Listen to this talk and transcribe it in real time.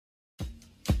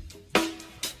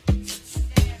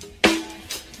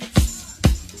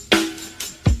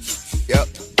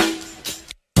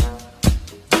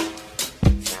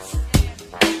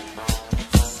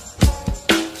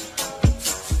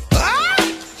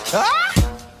Ah!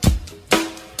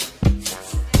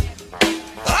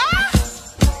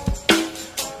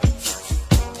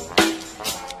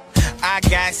 I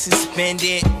got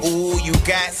suspended, ooh, you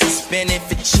got suspended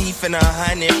for chief and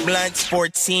 100 blunts,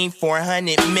 14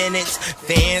 400 minutes.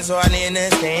 Fans all in the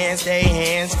stands, they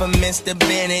hands for Mr.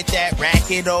 Bennett. That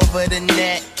racket over the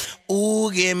net.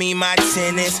 Ooh, give me my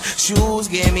tennis shoes,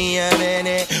 give me a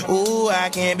minute. Ooh, I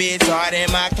can't be taught and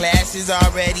my classes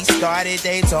already started.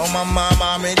 They told my mom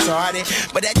I'm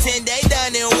retarded, but that 10-day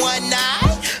done in one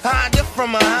night. Honda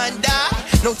from a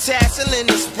Hyundai. No tassel in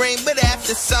the spring, but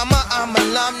after summer I'm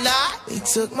alumni. They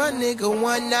took my nigga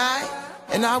one night,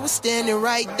 and I was standing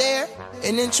right there,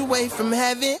 an inch away from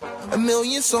heaven, a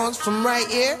million songs from right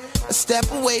here, a step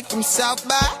away from South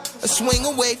by, a swing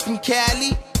away from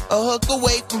Cali, a hook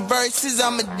away from verses,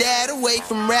 I'm a dad away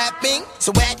from rapping.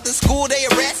 So at the school they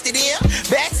arrested him,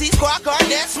 backseat squad car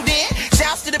nestled in.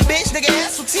 Shouts to the bitch, nigga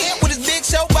Hasselton, with his big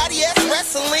show body ass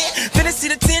wrestling. Finna see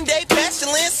the 10-day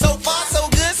pestilence, so far so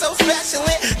good, so special.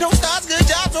 No stars, good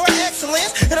jobs, or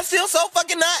excellence, and I'm still so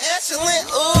fucking not excellent.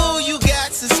 Ooh, you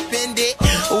got suspended,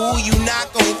 ooh, you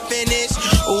not gon' finish.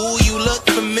 Ooh, you look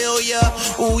familiar,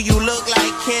 ooh, you look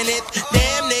like Kenneth. Damn,